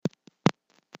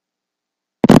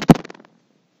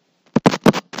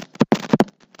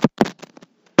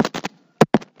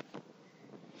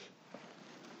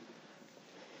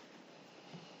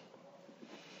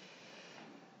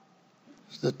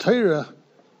the Torah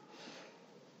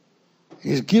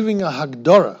is giving a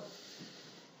hagdara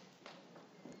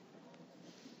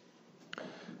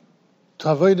to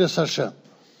Avodas Hashem.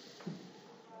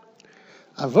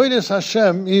 Avodas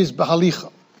Hashem is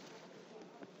bahalicha.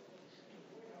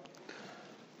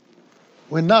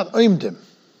 We're not oimdim.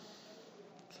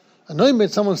 An oimid,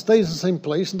 someone stays in the same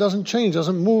place and doesn't change,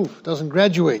 doesn't move, doesn't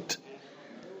graduate.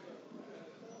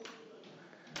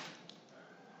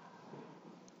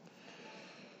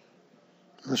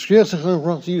 The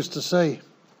Shiur used to say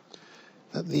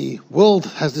that the world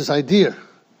has this idea.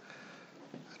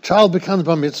 A child becomes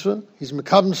bar mitzvah, he's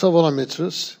mekabel sovel on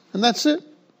mitzvahs, and that's it.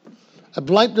 A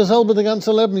bleibt derselbe the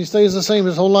ganze Leben, he stays the same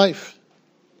his whole life.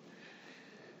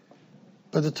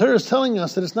 But the Torah is telling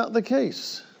us that it's not the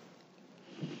case.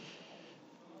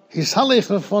 We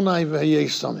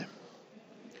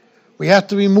have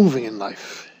to be moving in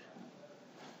life.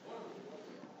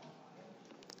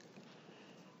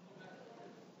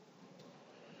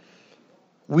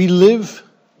 We live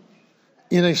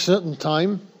in a certain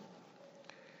time,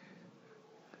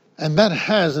 and that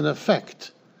has an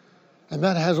effect. And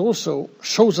that has also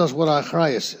shows us what our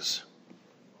achrayus is.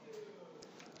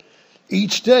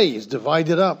 Each day is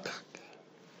divided up.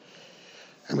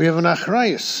 And we have an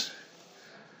achrayus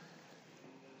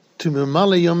to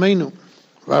Mimale Yomenu.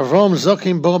 Vavrom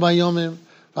Zokim Bo Bayomim,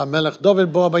 Vamelech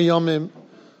David Bo Bayomim.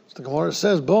 The Gemara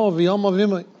says, Bo V'yom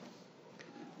Avimai.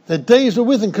 The days were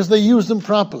with him because they used them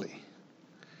properly.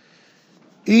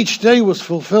 Each day was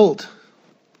fulfilled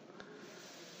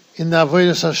in the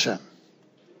Avodas Hashem.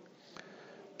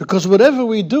 Because whatever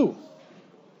we do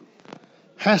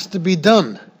has to be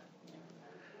done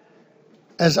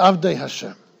as Avdei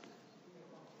Hashem.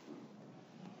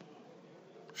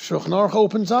 Shulchan Aruch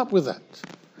opens up with that.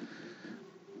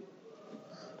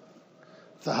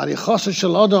 The Harichos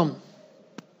Shel Adam,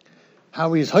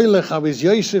 how he's Hoylech, how he's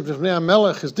Yeshiv, Revnei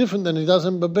HaMelech is different than he does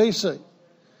in Babesei.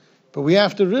 But we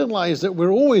have to realize that we're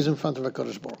always in front of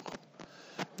HaKadosh Baruch Hu.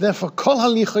 Therefore, Kol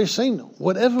Halichoseinu,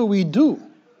 whatever we do,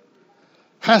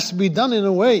 has to be done in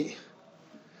a way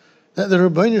that the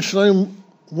Rabbi Shalom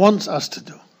wants us to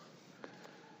do.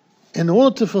 In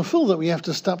order to fulfill that, we have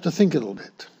to stop to think a little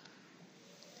bit.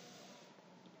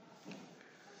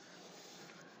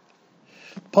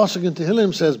 Pasuk in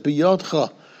Tehillim says,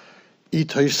 B'yadcha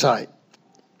itoisai.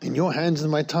 In your hands is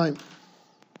my time.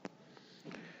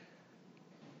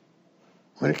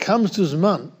 When it comes to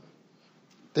Zman,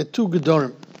 there are two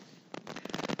Gedorim.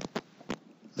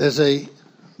 There's a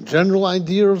general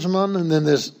idea of Zman, and then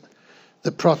there's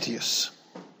the Proteus.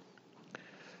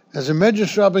 There's a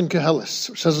Medrash Rabbi in Kehelis,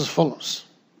 which says as follows.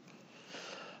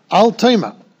 Al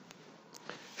Teima,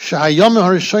 Shahayom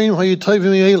HaRishayim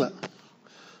HaYitoivim Ye'ela.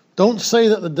 Don't say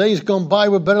that the days gone by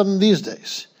were better than these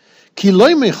days. Ki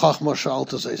loy mechachma sha'al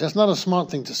tazayis. That's not a smart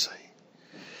thing to say.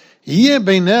 Yeh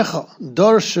beinecha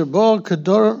dor shebo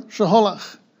kedor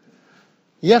sheholach.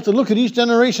 You have to look at each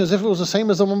generation as if it was the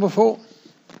same as the one before.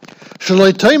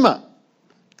 Shaloi Teima,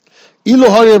 Ilo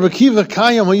hari Rabbi Akiva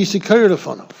kayam hayisi kayer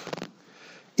lefanov.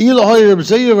 Ilo hari Rabbi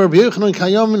Zeir Rabbi Yochanan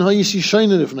kayam hayisi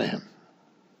shayner lefnehem.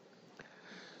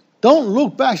 Don't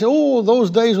look back and say, oh,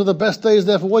 those days were the best days,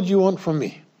 therefore what do you want from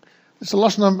me? It's a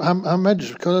Lashon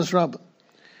HaMedrash, because it's Rabbi.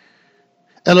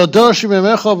 Elo dor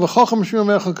shememecha v'chacham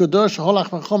shememecha kedor sheholach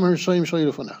v'cham harishayim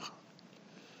shayir lefanecha.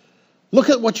 Look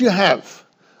at what you have,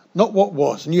 not what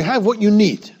was. And you have what you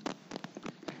need.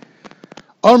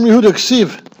 Arm Yehuda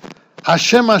Ksiv,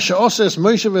 Hashem Asher Oses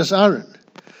Moshe Ves Aaron,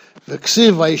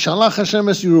 V'Ksiv Vayishalach Hashem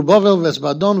Es Yerubavel Ves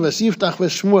Badon Ves Yiftach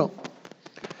Ves Shmuel.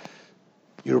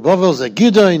 Yerubavel Ze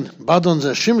Gideon, Badon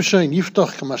Ze Shimshon,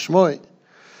 Yiftach Kamashmoi.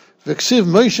 V'Ksiv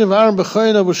Moshe V'Aaron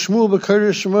B'Choyna V'Shmuel B'Koyer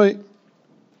Shmoi.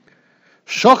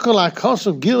 Shokol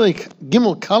HaKosov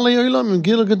Gimel Kalei Olam and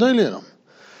Gilel Gedolei Olam.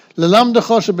 Lelam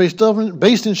Decha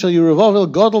Shebeistin Shel Yerubavel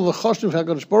Godel V'Choshim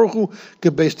V'Hakadosh Baruch Hu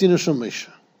Gebeistin Shel Moshe.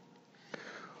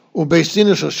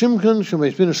 ובייסטינו של שמכון,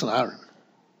 שבייסטינו של אהרון.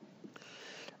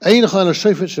 אין לך אלא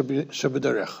שפט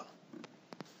שבדרך.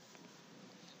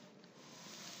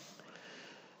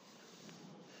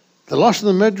 The last of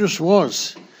the Medrash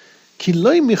was, כי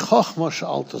לא מחוכמה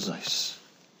שאל תזייס.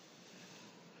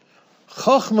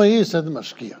 Chochma is, said the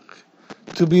Mashkiach,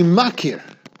 to be makir,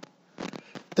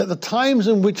 that the times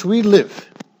in which we live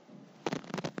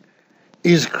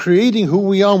is creating who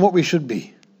we are and what we should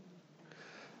be.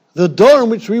 The door in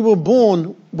which we were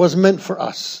born was meant for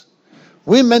us.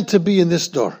 We're meant to be in this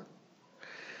door.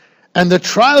 And the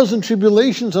trials and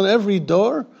tribulations on every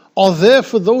door are there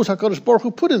for those HaKadosh Baruch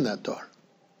Hu put in that door.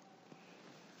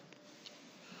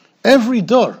 Every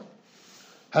door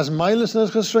has milas and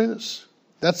chesronos.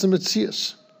 That's the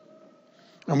mitzias.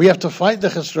 And we have to fight the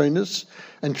chesroinus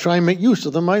and try and make use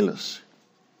of the milas.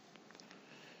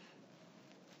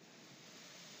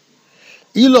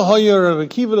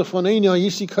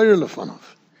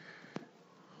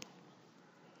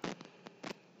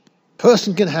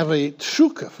 Person can have a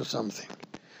tshuka for something,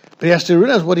 but he has to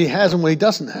realize what he has and what he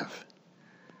doesn't have.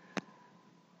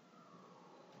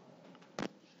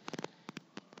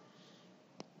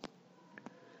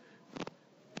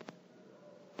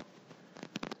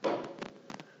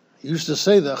 He used to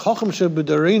say that Chacham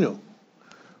Shebedarenu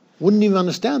wouldn't even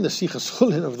understand the sichas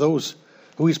chulin of those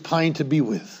who he's pining to be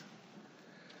with.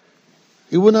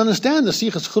 He wouldn't understand the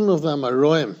sichas chulin of the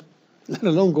Amaroim, let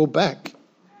alone go back.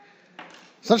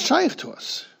 It's not shaykh to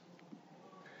us.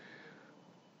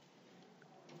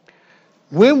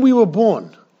 When we were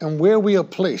born and where we are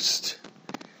placed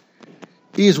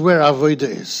is where avodah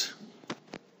is.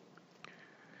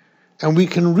 And we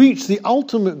can reach the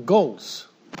ultimate goals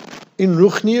in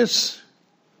Ruchnius,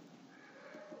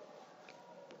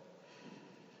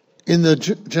 in the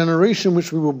generation in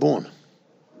which we were born.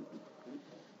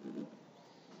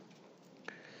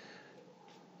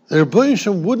 The Rebbe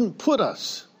Shem wouldn't put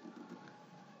us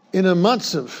in a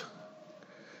matzav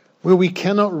where we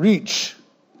cannot reach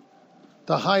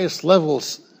the highest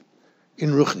levels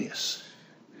in Ruchnius.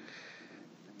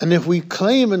 And if we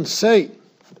claim and say,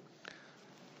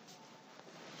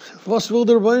 "What will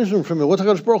the Rebbe Shem from me? What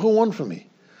does Baruch Hu want from me?"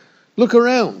 Look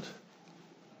around.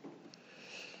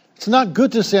 It's not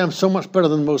good to say I'm so much better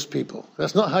than most people.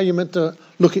 That's not how you're meant to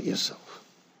look at yourself.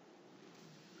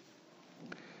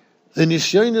 The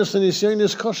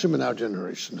Nisyonis Koshim in our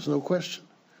generation, there's no question.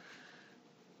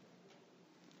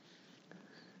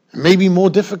 It may be more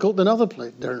difficult than other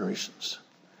generations.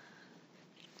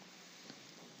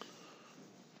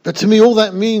 But to me, all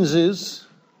that means is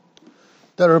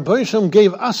that Rabbi Shem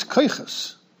gave us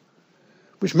koiches,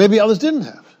 which maybe others didn't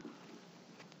have.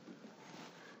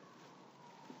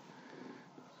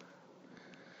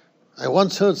 I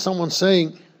once heard someone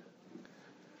saying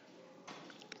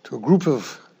to a group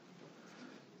of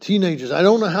teenagers, "I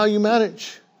don't know how you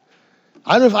manage.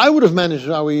 I don't know if I would have managed if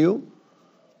I were you."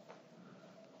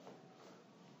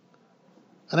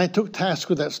 And I took task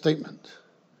with that statement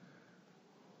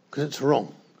because it's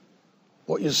wrong.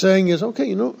 What you're saying is,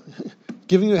 okay,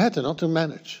 giving you a heter not to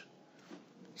manage.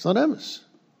 It's not emes.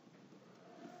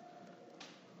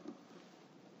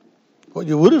 What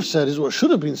you would have said is, what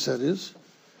should have been said is,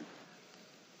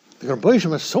 the Rebbe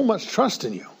Shem has so much trust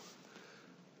in you,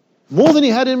 more than he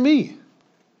had in me.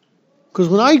 Because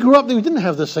when I grew up, we didn't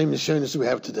have the same nisyonis we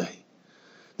have today.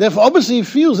 Therefore, obviously, he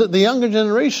feels that the younger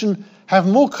generation have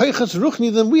more koiches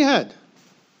ruchni than we had.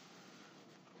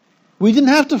 We didn't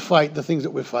have to fight the things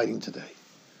that we're fighting today.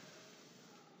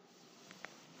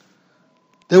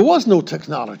 There was no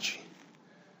technology.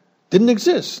 Didn't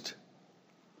exist.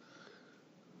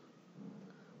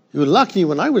 You were lucky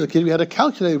when I was a kid, we had a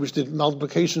calculator which did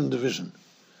multiplication and division.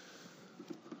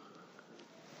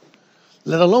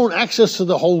 Let alone access to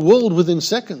the whole world within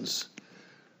seconds.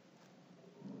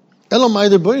 Elamai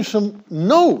the Rebbe Shem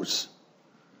knows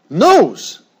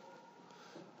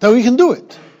that we can do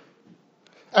it.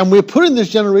 And we're put in this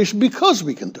generation because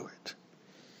we can do it.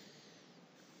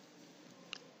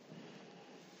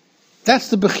 That's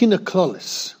the Bechina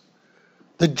Klolis,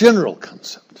 the general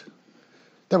concept.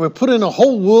 That we're put in a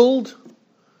whole world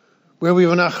where we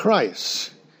have an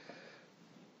achrayus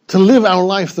to live our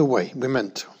life the way we're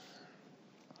meant to.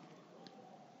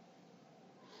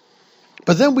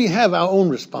 But then we have our own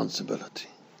responsibility.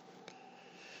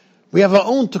 We have our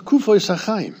own tekufos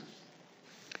hachaim.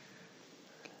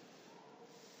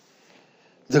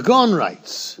 The Gaon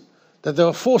writes that there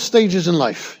are 4 stages in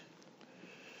life.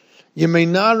 Yemei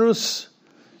narus,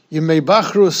 Yemei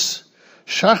bachrus,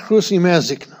 Shachrus, Yemei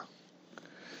azikna.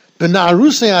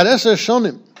 Benarusei aresa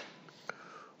shonim,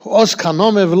 Oz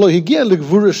kanome v'lo higia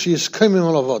legvura she'is koimim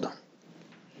al avoda.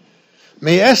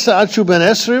 Me'esa adshu ben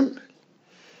esrim,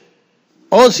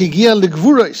 Oz higia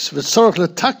legvurais v'tzorach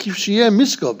letakif she'yeh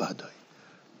miskol badai.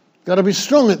 Got to be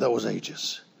strong at those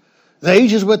ages. The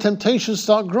ages where temptations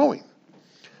start growing.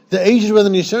 The ages where the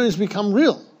nisyonis become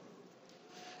real.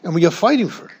 And we are fighting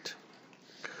for it.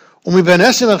 Umi ben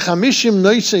esim al chamishim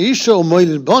noise isha o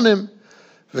moilin bonim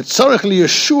v'tzorach li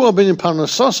Yeshua ben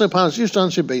parnasosei panas yishtan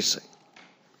shebeisei.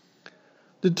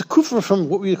 The tekufa from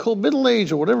what we call middle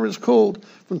age or whatever it's called,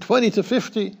 from 20 to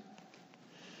 50,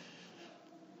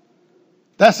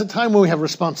 that's the time when we have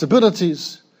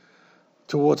responsibilities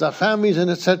towards our families and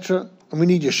etc. And we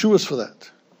need Yeshivas for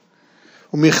that.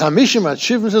 Umichamishim at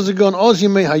shivim says again, Oz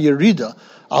yimei hayerida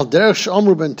al derech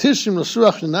she'omru ben tishim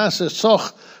l'suach l'naseh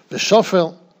soch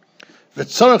v'shofel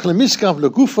V'tzorach lemiskav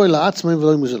legufoi la'atzmai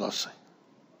v'lo muzelasai.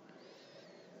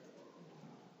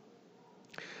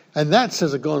 And that,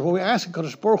 says the God, when we ask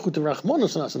Kadosh Baruch Hu to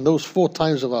rachmanos on us in those 4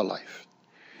 times of our life.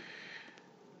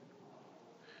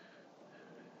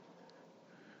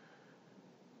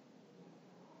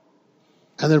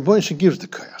 And the Rebbeinu Shem gives the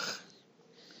koyach.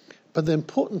 But the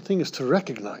important thing is to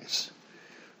recognize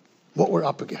what we're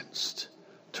up against.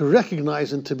 To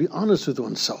recognize and to be honest with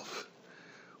oneself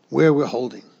where we're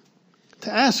holding.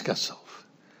 To ask ourselves,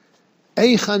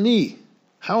 Eich ani,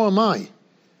 how am I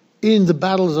in the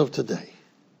battles of today?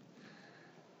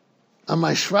 Am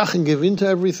I schwach and give in to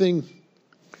everything?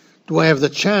 Do I have the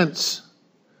chance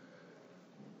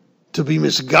to be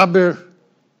misgaber?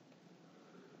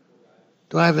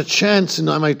 Do I have a chance, and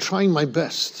am I trying my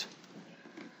best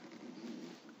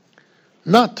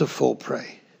not to fall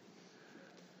prey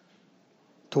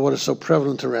to what is so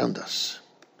prevalent around us?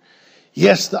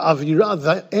 Yes, the avirah,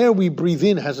 the air we breathe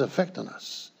in, has an effect on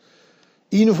us.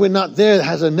 Even if we're not there, it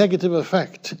has a negative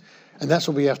effect, and that's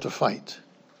what we have to fight.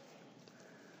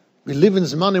 We live in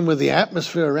Zmanim where the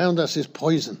atmosphere around us is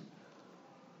poison.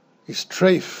 It's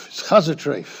treif, it's chazer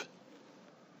treif.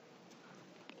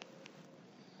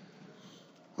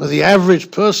 Where the average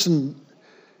person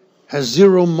has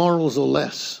 0 morals or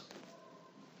less.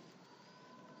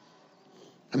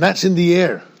 And that's in the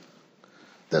air.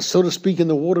 That's, so to speak, in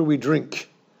the water we drink.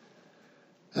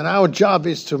 And our job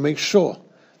is to make sure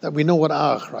that we know what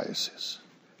our achrayus is.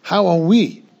 How are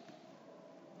we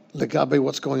legabe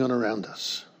what's going on around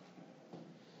us?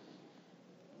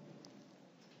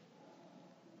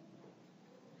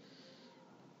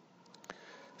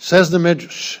 Says the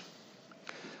Medrash,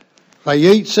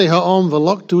 Vayetze ha'om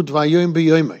v'loktu dvayom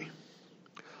b'yoymei.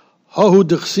 Hahu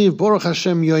d'chsiv Baruch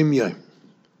Hashem yom yom.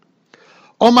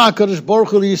 Oma HaKadosh Baruch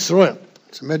Hu Yisrael.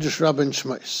 It's a Medrash Rabbi and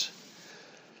Shmooze.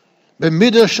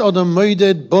 B'midash odom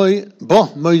moeded bo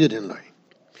moeded in loi.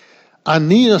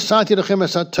 Ani nosati lechem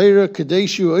es ha'Torah kedei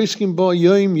shu oiskim bo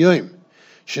yom yom.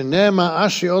 Shenema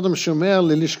asher odom shomer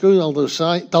lilishkol al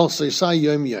dalseisai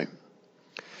yom yom.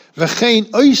 V'chein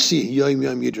oisi yom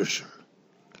yom yidrushem.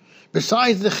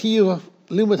 Besides the Shiur of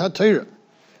Limud HaTorah,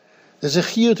 there's a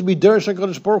Shiur to be dersh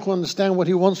HaKadosh Baruch Hu, understand what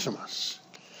He wants from us.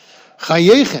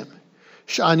 Chayechem,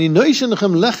 she'ani noishen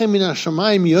lechem lechem min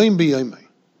hashamayim yoim b'yoimai.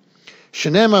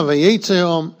 Shenema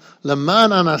v'yetzeom leman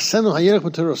anasenu hayerech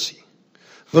b'terosi.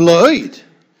 V'lo'oid,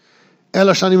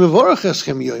 ela shani mevorach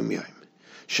eschem yoim yoim.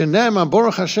 Shenema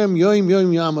Baruch Hashem yoim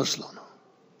yoim yamos lanu.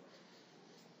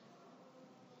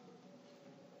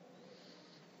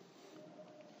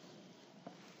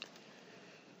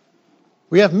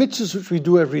 We have mitzvahs which we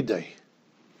do every day.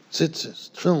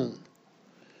 Tzitzis, tefillin,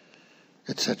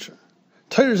 etc.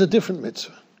 Torah is a different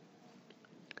mitzvah.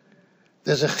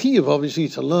 There's a chiyuv, obviously,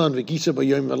 to learn v'gisa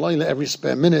b'yom v'layla every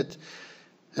spare minute.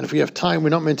 And if we have time, we're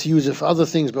not meant to use it for other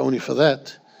things, but only for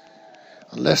that.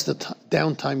 Unless the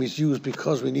downtime is used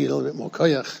because we need a little bit more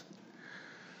koyach.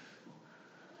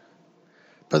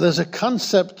 But there's a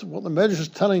concept, what the Medrash is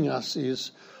telling us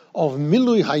is, of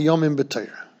milui hayomim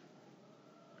b'Torah.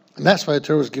 And that's why the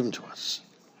Torah was given to us.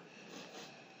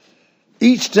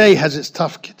 Each day has its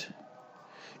tafkid.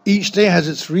 Each day has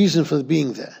its reason for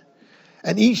being there.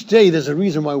 And each day there's a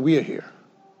reason why we're here.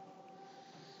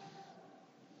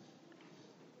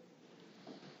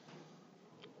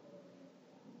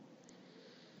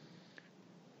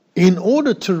 In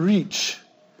order to reach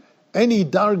any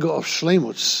darga of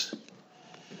shleimus,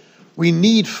 we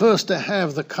need first to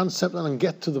have the concept and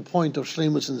get to the point of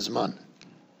shleimus in Zman.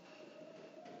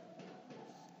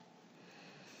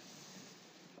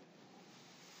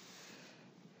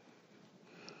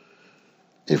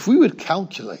 If we would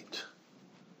calculate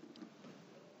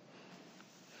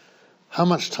how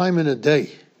much time in a day,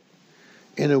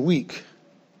 in a week,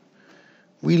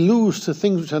 we lose to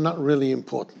things which are not really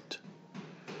important.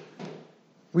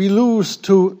 We lose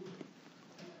to,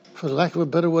 for the lack of a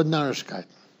better word, narishkeit,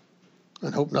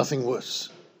 and hope nothing worse.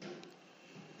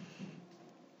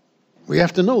 We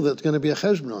have to know that there's going to be a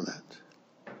cheshbon on that.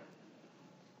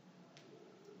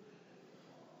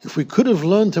 If we could have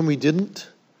learned and we didn't,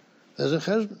 there's a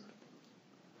cheshbon.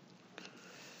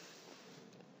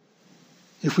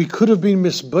 If we could have been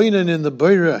misbeinen in the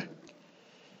beira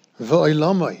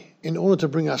v'oilamai in order to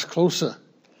bring us closer,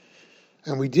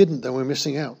 and we didn't, then we're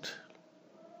missing out.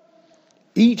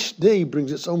 Each day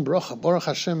brings its own bracha. Baruch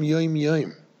Hashem yom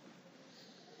yom.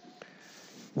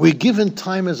 We're given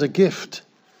time as a gift,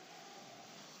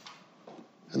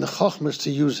 and the chochmah is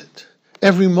to use it.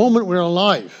 Every moment we're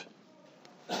alive.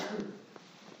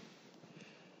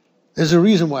 There's a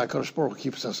reason why HaKadosh Baruch Hu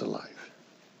keeps us alive.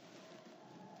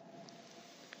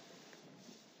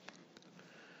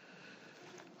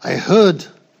 heard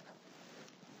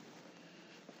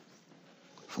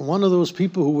from one of those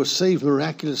people who was saved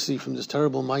miraculously from this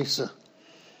terrible Mussar,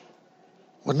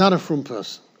 was not a frum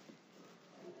person.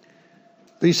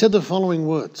 But he said the following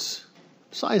words.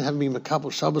 Besides having been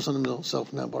Makabel Shabbos on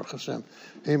himself now, Baruch Hashem,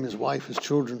 him, his wife, his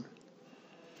children.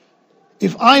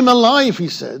 If I'm alive, he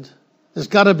said, there's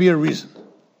got to be a reason.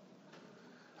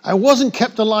 I wasn't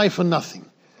kept alive for nothing.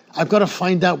 I've got to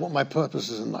find out what my purpose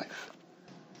is in life.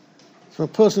 So a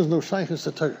person has no shaykhs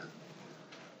to Torah.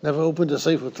 Never opened a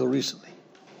sefer till recently.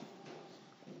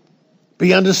 But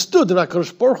he understood that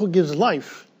HaKadosh Baruch Hu gives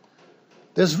life.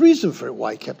 There's reason for it,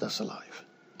 why he kept us alive.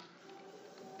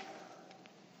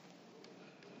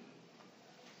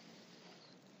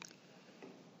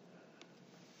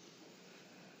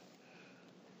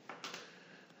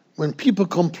 When people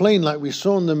complain, like we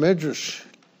saw in the Medrash,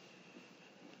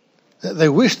 that they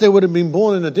wish they would have been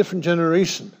born in a different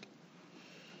generation,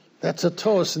 that's a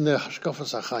toss in the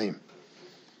Hashkafas HaChaim.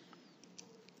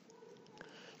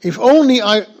 If only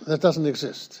that doesn't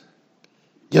exist.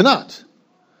 You're not.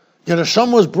 Your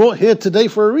neshama was brought here today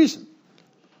for a reason.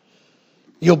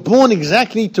 You're born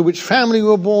exactly to which family you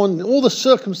were born. All the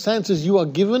circumstances you are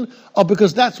given are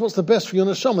because that's what's the best for your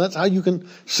neshama. That's how you can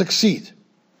succeed.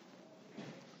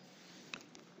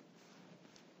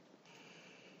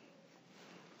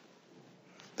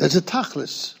 There's a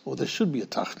tachlis, or there should be a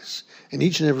tachlis, in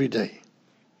each and every day.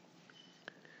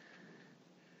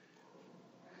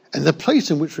 And the place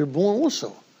in which we're born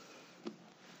also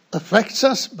affects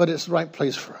us, but it's the right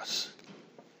place for us.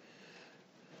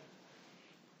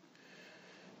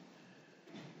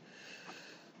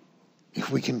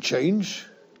 If we can change,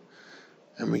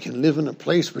 and we can live in a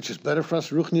place which is better for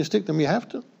us, ruchnistic, then we have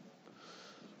to.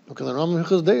 Look at the Rambam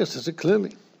Hilchos Deis, says it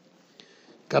clearly.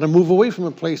 Got to move away from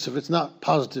a place if it's not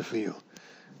positive for you.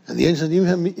 And the answer,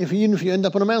 even if you end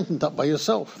up on a mountaintop by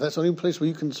yourself, if that's the only place where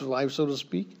you can survive, so to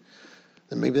speak,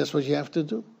 then maybe that's what you have to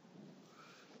do.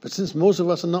 But since most of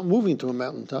us are not moving to a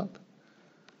mountaintop,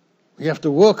 we have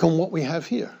to work on what we have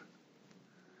here.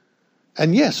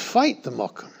 And yes, fight the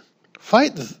mokum.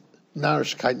 Fight the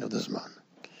narishkeit of this man.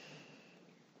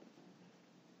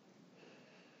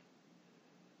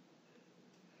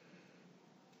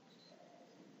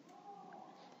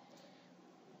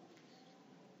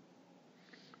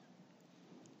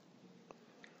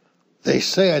 They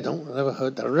say, I never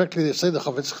heard directly, they say the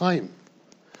Chavetz Chaim,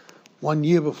 1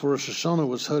 year before Rosh Hashanah,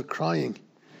 was heard crying.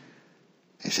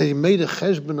 He said he made a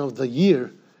cheshbon of the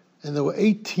year, and there were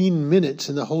 18 minutes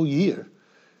in the whole year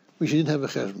which he didn't have a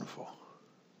cheshbon for.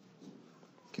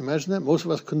 Can you imagine that? Most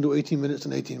of us couldn't do 18 minutes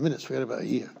in 18 minutes, forget about a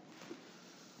year.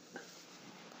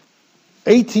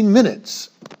 18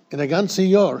 minutes in a ganze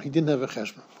year he didn't have a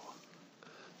cheshbon for.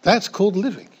 That's called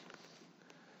living.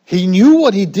 He knew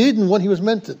what he did and what he was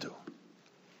meant to do.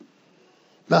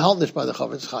 Not by the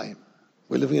Chavetz Chaim.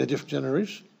 We're living in a different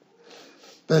generation.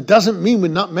 But it doesn't mean we're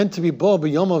not meant to be bo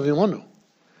b'yom avimonu.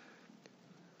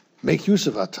 Make use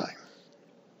of our time.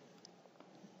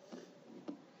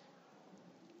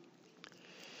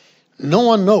 No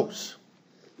one knows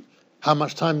how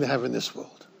much time they have in this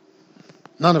world.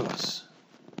 None of us.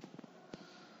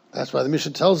 That's why the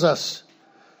Mishnah tells us,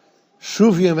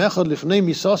 Shuv yom echad lifnei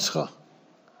misoscha.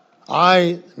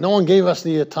 No one gave us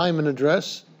the time and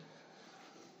address.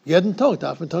 You hadn't talked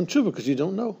after Matan Tshuva because you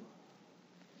don't know.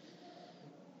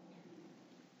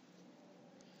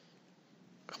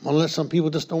 Unless some people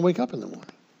just don't wake up in the morning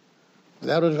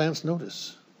without advance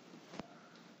notice.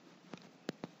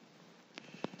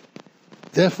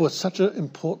 Therefore, it's such an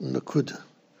important nakuda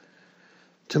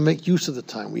to make use of the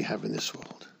time we have in this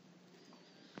world.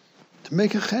 To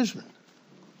make a cheshbon.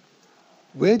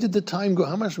 Where did the time go?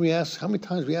 How many times we ask,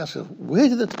 where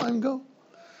did the time go?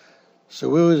 So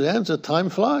we always answer, time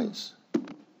flies.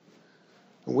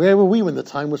 Where were we when the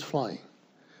time was flying?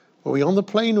 Were we on the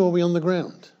plane or were we on the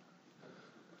ground?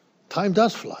 Time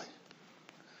does fly.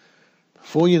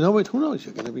 Before you know it, who knows?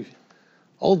 You're going to be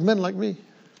old men like me.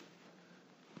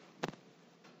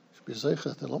 Should be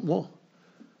zeichet, a lot more.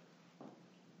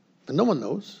 But no one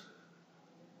knows.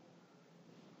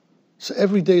 So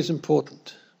every day is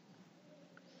important.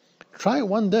 Try it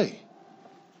one day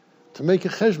to make a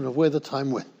cheshbon of where the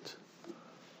time went.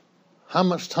 How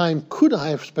much time could I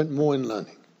have spent more in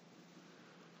learning?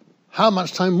 How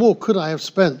much time more could I have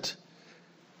spent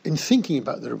in thinking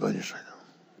about the Rebbeinu Shalom?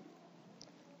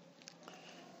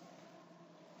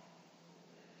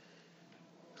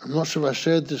 I'm not sure if I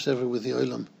shared this ever with the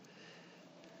Olam.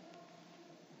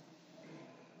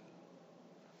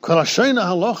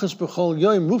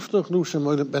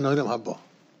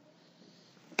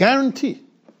 Guarantee.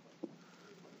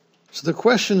 So the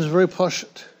question is very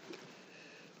poshut.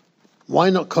 Why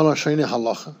not kol hashayne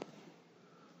halacha?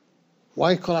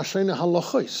 Why kol hashayne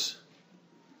halachos?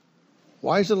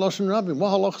 Why is it Lashon Rabbi? What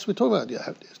halachas we talk about? Do you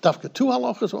have dafka 2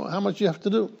 halachas, or how much do you have to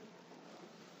do?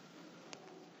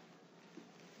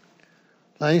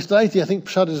 Now, I think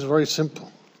Pshat is very simple.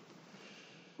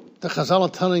 The Chazal are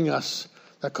telling us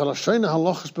that kol hashayne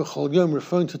halachas b'chol yom,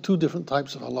 referring to 2 different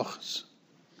types of halachas.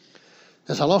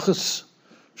 There's halachas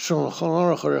Shulchan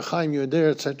Aruch or Chaim Yoder,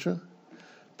 etc.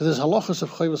 But there's halachas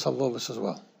of Yeshivas halvavos as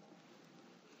well.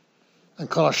 And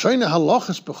kol hashayne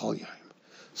halachas b'chol yom,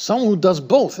 someone who does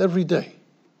both every day.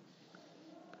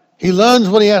 He learns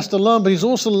what he has to learn, but he's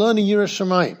also learning Yiras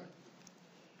Shamayim.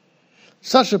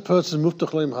 Such a person is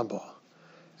muftach leim haba.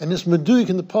 And this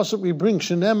meduik in the pasuk we bring,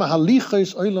 shenema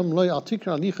halichos olam loy al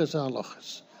tikra halichos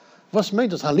halachos. What's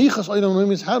made us halichos olam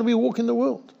means how do we walk in the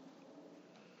world?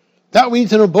 That we need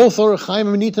to know both Orach Chaim,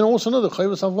 and we need to know also know the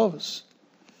Yeshivas halvavos.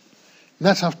 And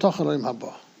that's haftach leim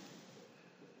haba.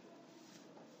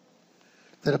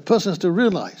 That a person has to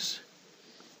realize.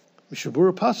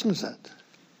 Mishabura passes that.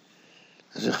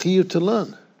 There's a chiyuv to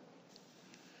learn.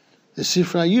 The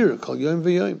Sifra Yira called Yom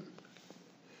V'Yom.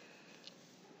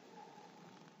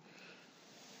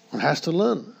 One has to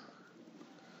learn.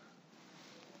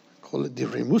 Call it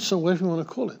Divrei Mussar, whatever you want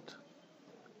to call it.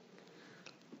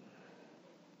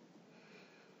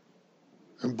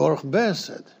 And Baruch Ber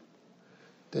said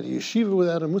that a yeshiva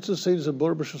without a Mussar Seder is a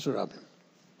Bor B'Shus Rabbi.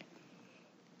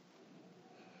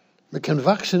 We can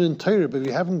vaccine in Torah, but if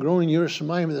you haven't grown in Yiras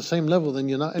Shamayim at the same level, then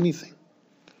you're not anything.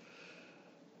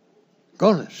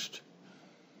 Garnished.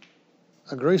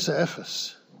 A grace of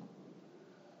Ephes.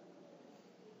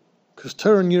 Because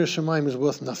Torah and Yiras Shamayim is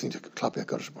worth nothing to Klapi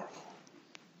HaKadosh Baruch Hu.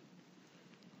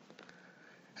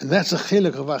 And that's a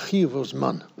chilek of Achiv of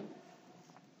Zman.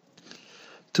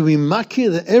 To be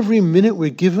makir that every minute we're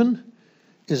given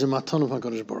is a matana of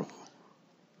HaKadosh Baruch Hu.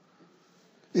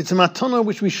 It's a matana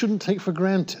which we shouldn't take for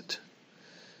granted.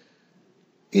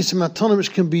 It's a matana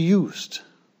which can be used.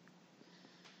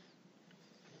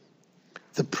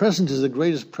 The present is the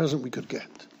greatest present we could get.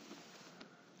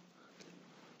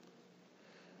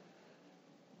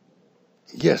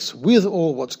 Yes, with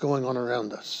all what's going on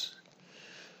around us,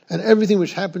 and everything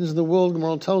which happens in the world, the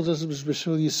Gemara tells us is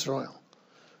B'Shvil Yisrael,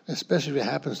 especially if it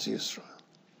happens to Yisrael.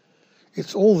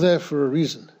 It's all there for a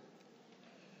reason.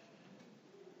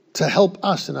 To help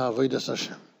us in our Avodas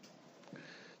Hashem,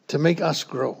 to make us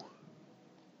grow.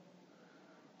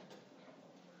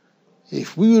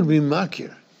 If we would be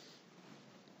makir,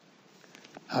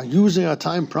 how using our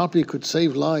time properly could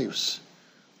save lives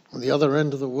on the other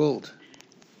end of the world.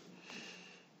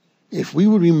 If we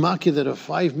would be makir that a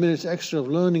 5 minutes extra of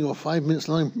learning or 5 minutes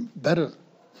learning better,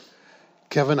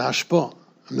 Kevin Hashpah,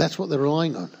 and that's what they're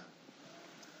relying on.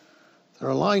 They're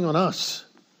relying on us.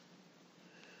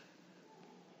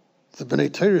 The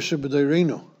B'nai Torah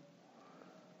Sheb'Doreinu,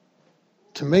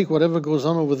 to make whatever goes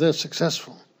on over there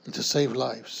successful and to save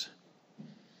lives.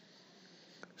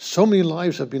 So many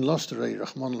lives have been lost already,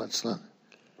 Rahman al-Atzlan.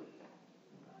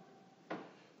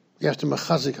 You have to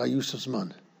mechazik our use of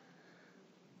Zman.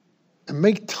 And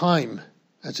make time,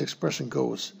 as the expression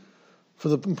goes, for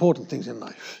the important things in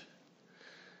life.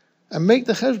 And make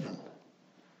the cheshbon.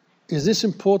 Is this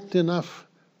important enough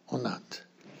or not?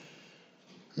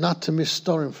 Not to miss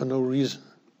Storim for no reason.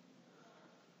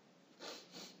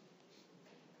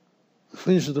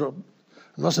 Finish the drop.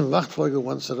 Mussar Wachtfolge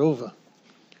once said over.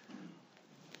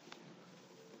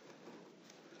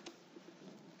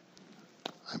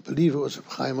 I believe it was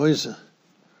Chaim Oizer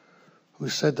who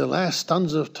said the last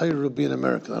stanza of Torah will be in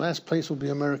America. The last place will be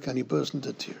America, and he burst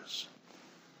into tears.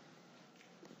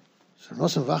 So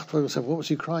Mussar Wachtfolge said, what was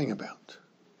he crying about?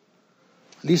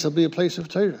 At least there'll be a place of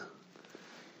Torah.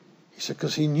 He said,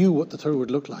 because he knew what the Torah would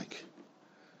look like.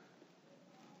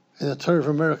 And the Torah of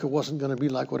America wasn't going to be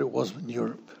like what it was in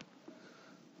Europe.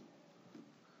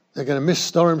 They're going to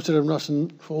miss Storim instead of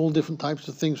Nussen for all different types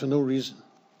of things for no reason.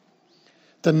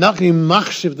 They're not going to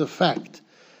machshiv the fact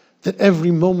that every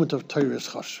moment of Torah is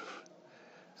chashuv.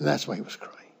 And that's why he was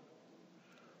crying.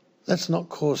 Let's not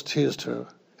cause tears to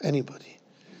anybody.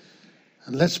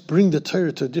 And let's bring the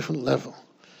Torah to a different level.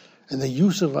 And the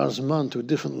use of our Zman to a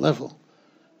different level.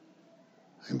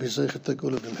 And be zeichet the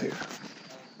Gula b'Meir.